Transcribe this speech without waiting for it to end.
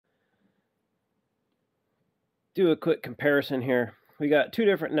do a quick comparison here. We got two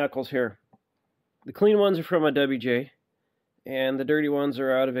different knuckles here. The clean ones are from a WJ, and the dirty ones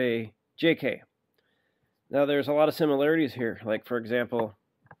are out of a JK. Now there's a lot of similarities here. Like, for example,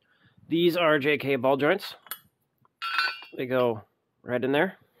 these are JK ball joints. They go right in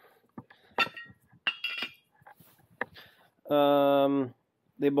there.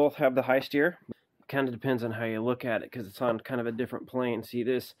 They both have the high steer. It kind of depends on how you look at it because it's on kind of a different plane. See,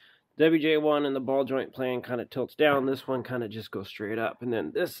 this WJ1 and the ball joint plane kind of tilts down. This one kind of just goes straight up. And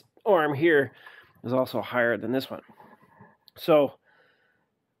then this arm here is also higher than this one. So,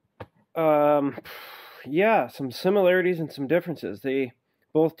 yeah, some similarities and some differences. They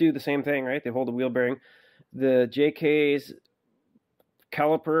both do the same thing, right? They hold the wheel bearing. The JK's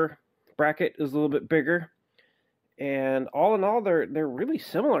caliper bracket is a little bit bigger. And all in all, they're really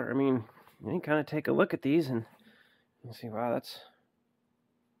similar. I mean, you can kind of take a look at these and you see, wow, that's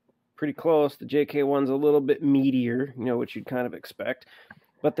pretty close. The JK one's a little bit meatier, you know, which you'd kind of expect.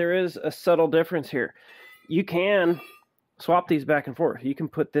 But there is a subtle difference here. You can swap these back and forth. You can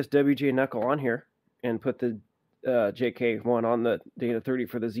put this WJ knuckle on here and put the JK one on the Dana 30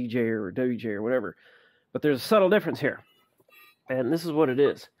 for the ZJ or WJ or whatever. But there's a subtle difference here. And this is what it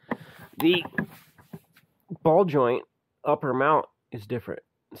is. The ball joint upper mount is different.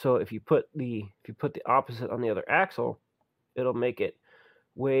 So if you put the opposite on the other axle, it'll make it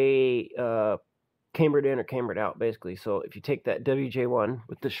way cambered in or cambered out, basically. So if you take that WJ1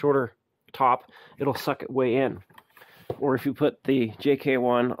 with the shorter top, it'll suck it way in. Or if you put the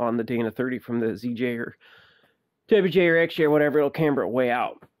JK1 on the Dana 30 from the ZJ or WJ or XJ or whatever, it'll camber it way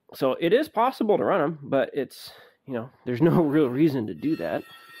out. So it is possible to run them, but it's, you know, there's no real reason to do that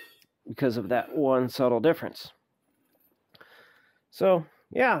because of that one subtle difference. So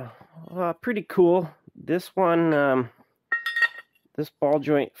yeah, pretty cool. This one, this ball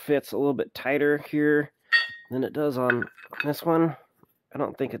joint fits a little bit tighter here than it does on this one. I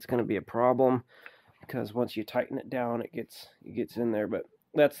don't think it's going to be a problem because once you tighten it down, it gets in there. But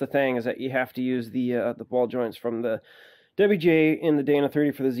that's the thing, is that you have to use the ball joints from the WJ in the Dana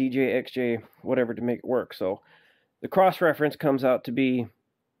 30 for the ZJ, XJ, whatever, to make it work. So the cross reference comes out to be,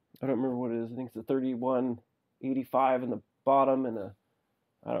 I don't remember what it is. I think it's a 3185 in the bottom and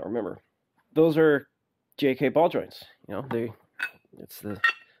I don't remember. Those are JK ball joints. You know, it's the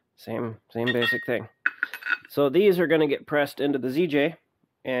same basic thing. So these are going to get pressed into the ZJ,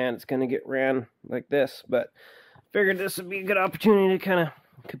 and it's going to get ran like this. But figured this would be a good opportunity to kind of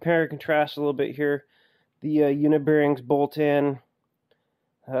compare and contrast a little bit here. The unit bearings bolt in.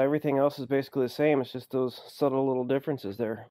 Everything else is basically the same. It's just those subtle little differences there.